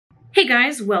Hey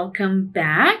guys, welcome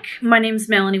back. My name is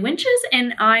Melanie Winches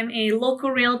and I'm a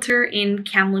local realtor in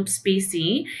Kamloops,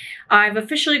 BC. I've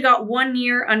officially got 1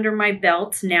 year under my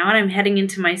belt now and I'm heading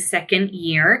into my second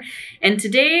year. And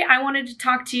today I wanted to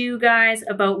talk to you guys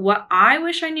about what I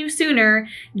wish I knew sooner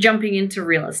jumping into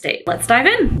real estate. Let's dive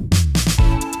in.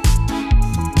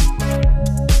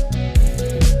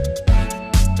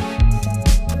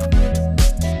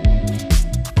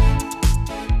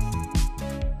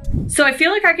 So I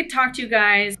feel like I could talk to you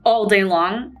guys all day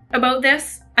long about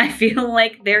this. I feel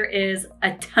like there is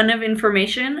a ton of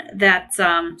information that's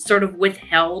sort of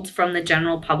withheld from the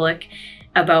general public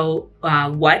about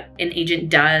what an agent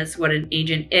does, what an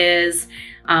agent is,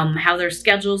 how their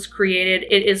schedule's created.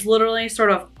 It is literally sort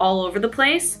of all over the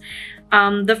place.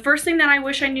 The first thing that I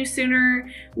wish I knew sooner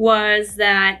was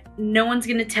that no one's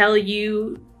gonna tell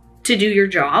you to do your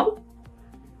job.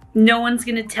 No one's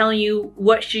gonna tell you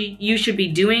what you should be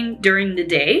doing during the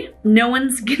day. No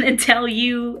one's gonna tell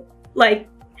you like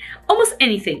almost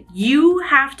anything. You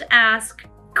have to ask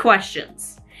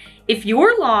questions. If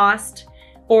you're lost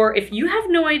or if you have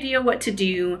no idea what to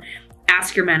do,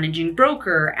 ask your managing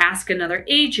broker, ask another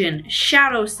agent,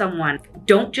 shadow someone.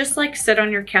 Don't just like sit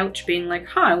on your couch being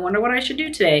like, I wonder what I should do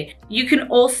today. You can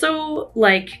also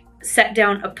like set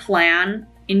down a plan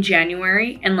in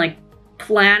January and like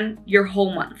plan your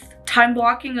whole month. Time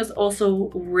blocking is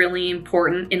also really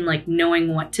important in like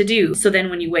knowing what to do. So then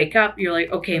when you wake up, you're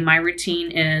like, okay, my routine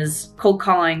is cold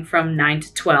calling from 9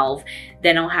 to 12.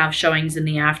 Then I'll have showings in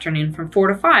the afternoon from 4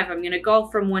 to 5. I'm gonna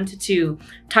golf from 1 to 2.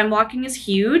 Time blocking is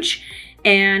huge.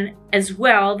 And as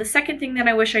well, the second thing that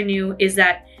I wish I knew is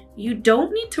that you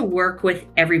don't need to work with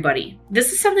everybody.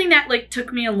 This is something that like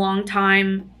took me a long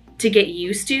time to get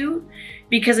used to.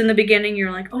 Because in the beginning, you're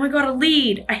like, oh my God, a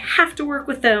lead. I have to work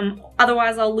with them.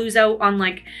 Otherwise, I'll lose out on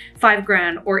like 5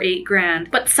 grand or 8 grand.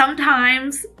 But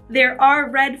sometimes there are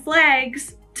red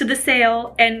flags to the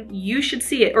sale and you should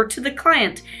see it, or to the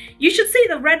client. You should see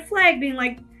the red flag being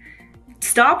like,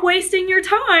 stop wasting your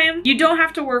time. You don't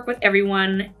have to work with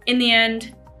everyone. In the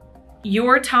end,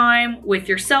 your time with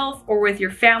yourself or with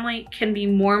your family can be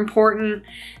more important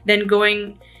than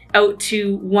going out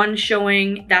to one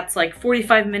showing that's like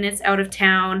 45 minutes out of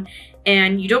town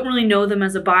and you don't really know them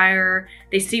as a buyer.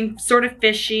 They seem sort of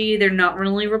fishy. They're not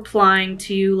really replying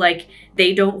to you, like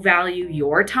they don't value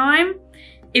your time.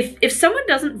 If someone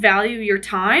doesn't value your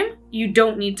time, you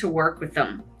don't need to work with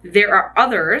them. There are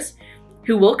others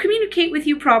who will communicate with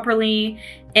you properly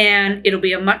and it'll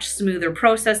be a much smoother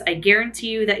process. I guarantee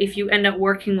you that if you end up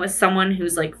working with someone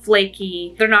who's like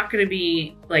flaky, they're not gonna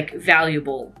be like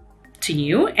valuable to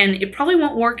you and it probably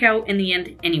won't work out in the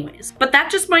end anyways. But that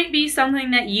just might be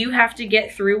something that you have to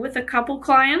get through with a couple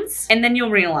clients and then you'll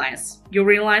realize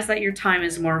that your time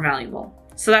is more valuable.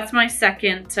 So that's my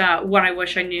second what I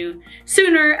wish I knew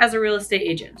sooner as a real estate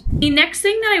agent. The next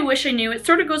thing that I wish I knew, it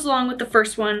sort of goes along with the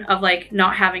first one of like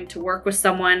not having to work with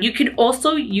someone. You can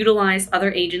also utilize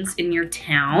other agents in your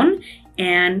town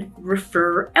and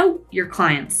refer out your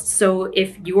clients. So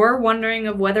if you're wondering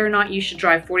of whether or not you should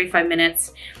drive 45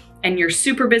 minutes and you're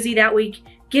super busy that week,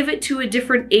 give it to a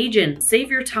different agent.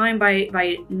 Save your time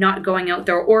by not going out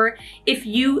there. Or if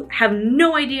you have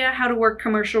no idea how to work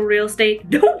commercial real estate,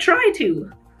 don't try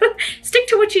to. Stick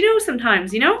to what you know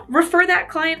sometimes, you know? Refer that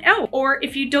client out. Or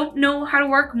if you don't know how to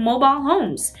work mobile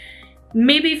homes,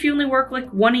 maybe if you only work like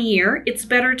 1 a year, it's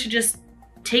better to just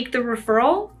take the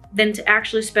referral than to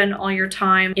actually spend all your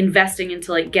time investing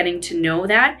into like getting to know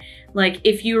that. Like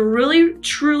if you're really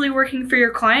truly working for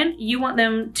your client, you want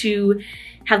them to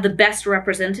have the best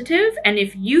representative. And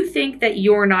if you think that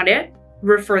you're not it,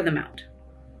 refer them out.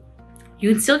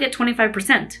 You can still get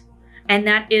 25%. And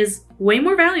that is way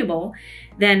more valuable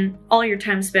than all your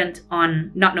time spent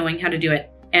on not knowing how to do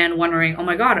it and wondering, oh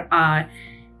my God,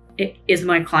 is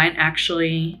my client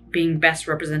actually being best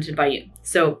represented by you?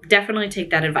 So definitely take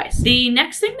that advice. The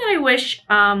next thing that I wish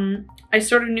I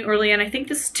sort of knew early, and I think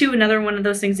this is too another one of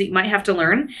those things that you might have to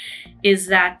learn, is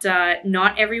that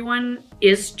not everyone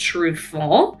is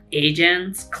truthful.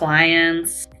 Agents,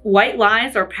 clients, white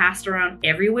lies are passed around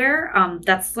everywhere.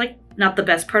 That's like not the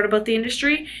best part about the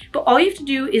industry, but all you have to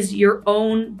do is your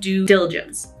own due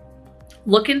diligence.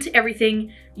 Look into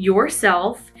everything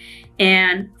yourself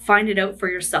and find it out for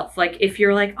yourself. Like if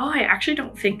you're like, oh, I actually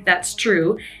don't think that's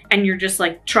true, and you're just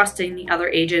like trusting the other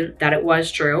agent that it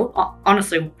was true,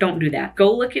 honestly, don't do that.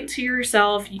 Go look into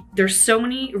yourself. There's so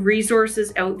many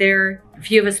resources out there. If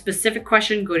you have a specific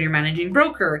question, go to your managing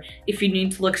broker. If you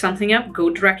need to look something up, go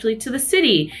directly to the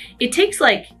city. It takes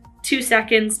like 2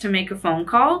 seconds to make a phone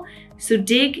call. So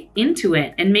dig into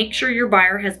it and make sure your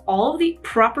buyer has all of the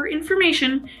proper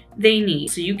information they need.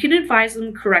 So you can advise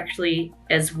them correctly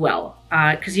as well.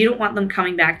 Because you don't want them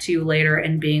coming back to you later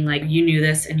and being like, you knew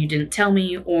this and you didn't tell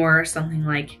me, or something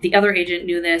like the other agent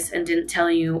knew this and didn't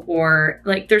tell you, or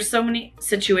like there's so many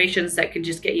situations that could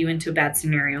just get you into a bad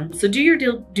scenario. So do your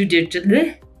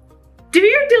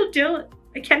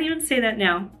I can't even say that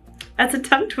now. That's a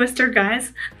tongue twister,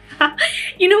 guys.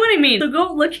 You know what I mean? So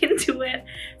go look into it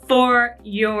for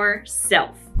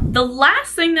yourself. The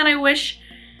last thing that I wish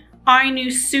I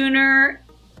knew sooner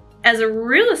as a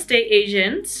real estate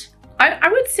agent, I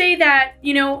would say that,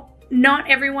 you know, not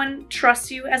everyone trusts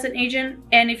you as an agent.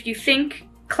 And if you think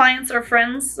clients are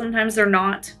friends, sometimes they're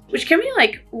not, which can be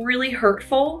like really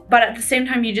hurtful. But at the same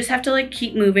time, you just have to like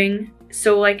keep moving.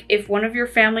 So like if one of your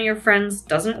family or friends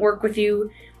doesn't work with you,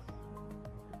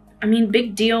 I mean,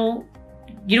 big deal.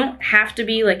 You don't have to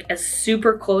be like as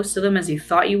super close to them as you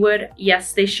thought you would.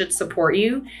 Yes, they should support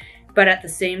you, but at the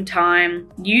same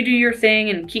time, you do your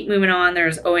thing and keep moving on.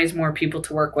 There's always more people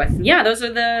to work with. Yeah, those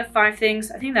are the 5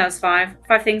 things. I think that was 5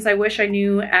 things I wish I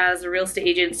knew as a real estate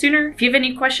agent sooner. If you have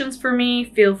any questions for me,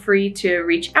 feel free to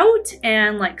reach out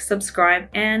and like, subscribe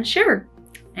and share,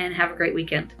 and have a great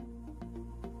weekend.